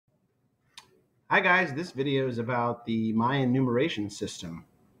Hi guys, this video is about the Mayan numeration system.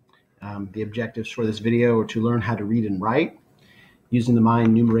 The objectives for this video are to learn how to read and write using the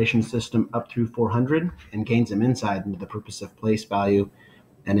Mayan numeration system up through 400 and gain some insight into the purpose of place value,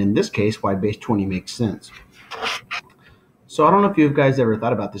 and in this case, why base 20 makes sense. So I don't know if you guys ever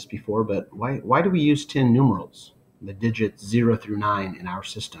thought about this before, but why do we use 10 numerals, the digits 0 through 9 in our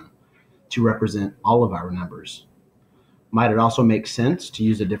system, to represent all of our numbers? Might it also make sense to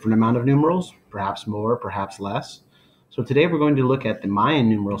use a different amount of numerals, perhaps more, perhaps less? So today we're going to look at the Mayan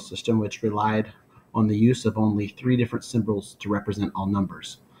numeral system, which relied on the use of only 3 different symbols to represent all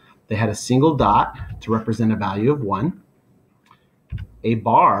numbers. They had a single dot to represent a value of 1, a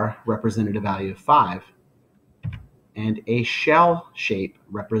bar represented a value of 5, and a shell shape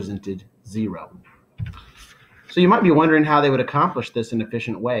represented 0. So you might be wondering how they would accomplish this in an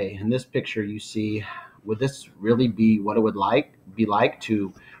efficient way. In this picture you see, would this really be what it would be like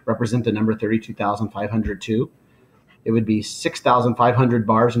to represent the number 32,502? It would be 6,500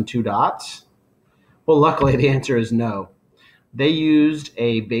 bars and 2 dots. Well, luckily the answer is no. They used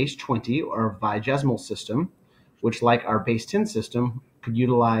a base 20 or vigesimal system, which, like our base 10 system, could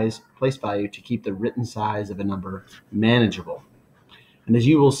utilize place value to keep the written size of a number manageable. And as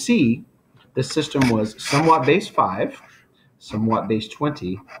you will see, this system was somewhat base 5, somewhat base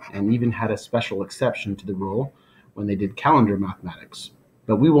 20, and even had a special exception to the rule when they did calendar mathematics.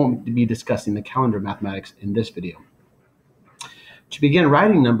 But we won't be discussing the calendar mathematics in this video. To begin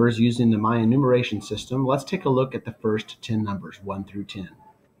writing numbers using the Mayan numeration system, let's take a look at the first 10 numbers, 1 through 10.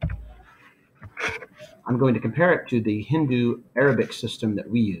 I'm going to compare it to the Hindu Arabic system that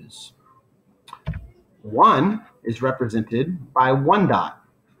we use. 1 is represented by 1 dot.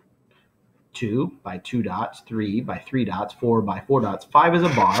 2 by 2 dots, 3 by 3 dots, 4 by 4 dots, 5 is a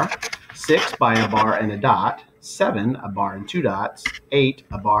bar, 6 by a bar and a dot, 7 a bar and 2 dots, 8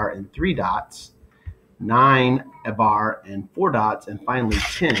 a bar and 3 dots, 9 a bar and 4 dots, and finally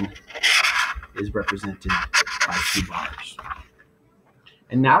 10 is represented by 2 bars.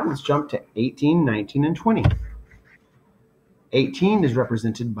 And now let's jump to 18, 19, and 20. 18 is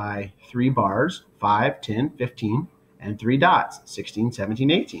represented by 3 bars, 5, 10, 15, and 3 dots, 16,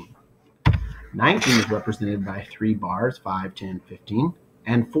 17, 18. 19 is represented by 3 bars, 5, 10, 15,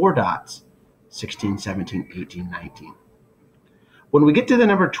 and 4 dots, 16, 17, 18, 19. When we get to the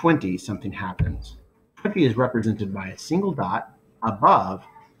number 20, something happens. 20 is represented by a single dot above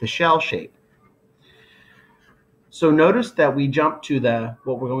the shell shape. So notice that we jump to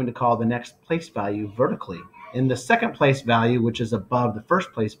what we're going to call the next place value vertically. In the second place value, which is above the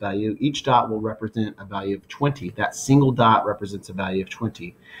first place value, each dot will represent a value of 20. That single dot represents a value of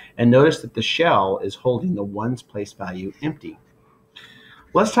 20. And notice that the shell is holding the ones place value empty.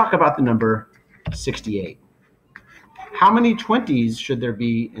 Let's talk about the number 68. How many 20s should there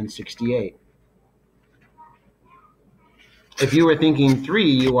be in 68? If you were thinking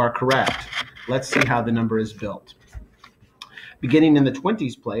 3, you are correct. Let's see how the number is built. Beginning in the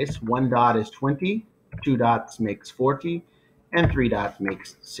 20s place, 1 dot is 20. 2 dots makes 40, and 3 dots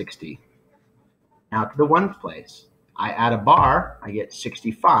makes 60. Now to the ones place. I add a bar, I get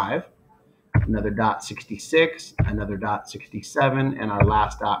 65, another dot 66, another dot 67, and our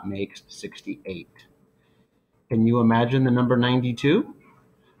last dot makes 68. Can you imagine the number 92?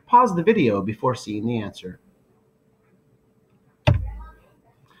 Pause the video before seeing the answer.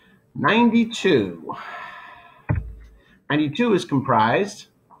 92. 92 is comprised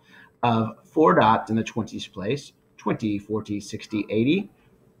of 4 dots in the 20s place, 20, 40, 60, 80,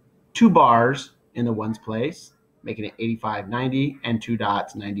 2 bars in the ones place, making it 85, 90, and 2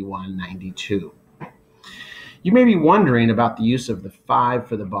 dots, 91, 92. You may be wondering about the use of the 5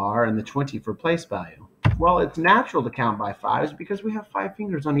 for the bar and the 20 for place value. Well, it's natural to count by 5s because we have 5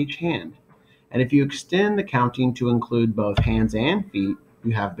 fingers on each hand. And if you extend the counting to include both hands and feet,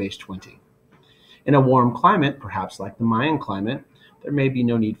 you have base 20. In a warm climate, perhaps like the Mayan climate, there may be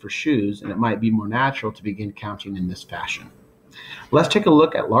no need for shoes, and it might be more natural to begin counting in this fashion. Let's take a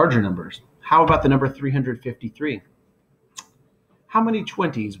look at larger numbers. How about the number 353? How many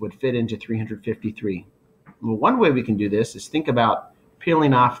 20s would fit into 353? Well, one way we can do this is think about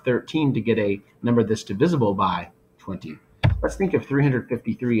peeling off 13 to get a number that's divisible by 20. Let's think of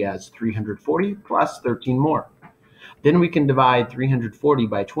 353 as 340 plus 13 more. Then we can divide 340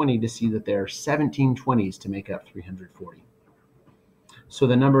 by 20 to see that there are 17 20s to make up 340. So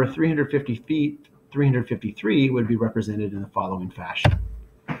the number 353 would be represented in the following fashion.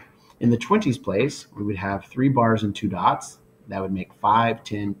 In the 20s place, we would have 3 bars and 2 dots. That would make 5,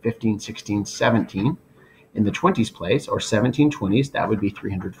 10, 15, 16, 17. In the 20s place, or 17 20s, that would be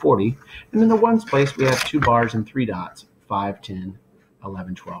 340. And in the ones place, we have 2 bars and 3 dots, 5, 10,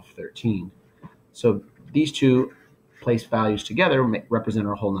 11, 12, 13. So these two place values together represent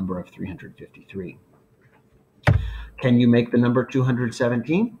our whole number of 353. Can you make the number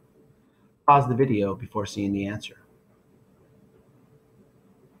 217? Pause the video before seeing the answer.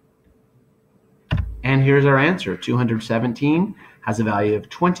 And here's our answer. 217 has a value of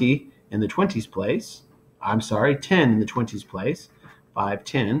 20 in the 20s place. I'm sorry, 10 in the 20s place. 5,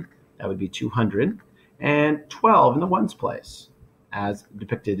 10, that would be 200. And 12 in the ones place, as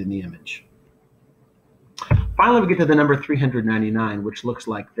depicted in the image. Finally, we get to the number 399, which looks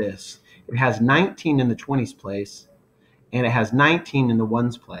like this. It has 19 in the 20s place, and it has 19 in the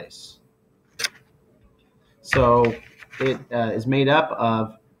ones place. So it is made up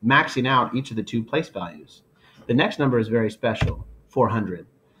of maxing out each of the two place values. The next number is very special, 400.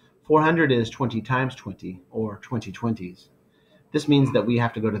 400 is 20 times 20, or 20 20s. This means that we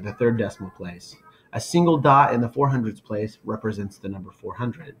have to go to the third decimal place. A single dot in the 400s place represents the number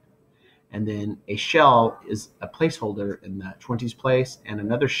 400. And then a shell is a placeholder in the 20s place and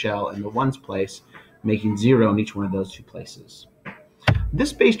another shell in the ones place, making 0 in each one of those two places.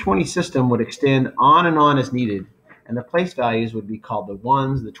 This base 20 system would extend on and on as needed, and the place values would be called the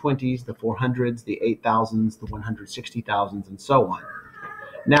 1s, the 20s, the 400s, the 8,000s, the 160,000s, and so on.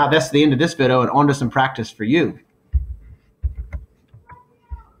 Now, that's the end of this video, and on to some practice for you.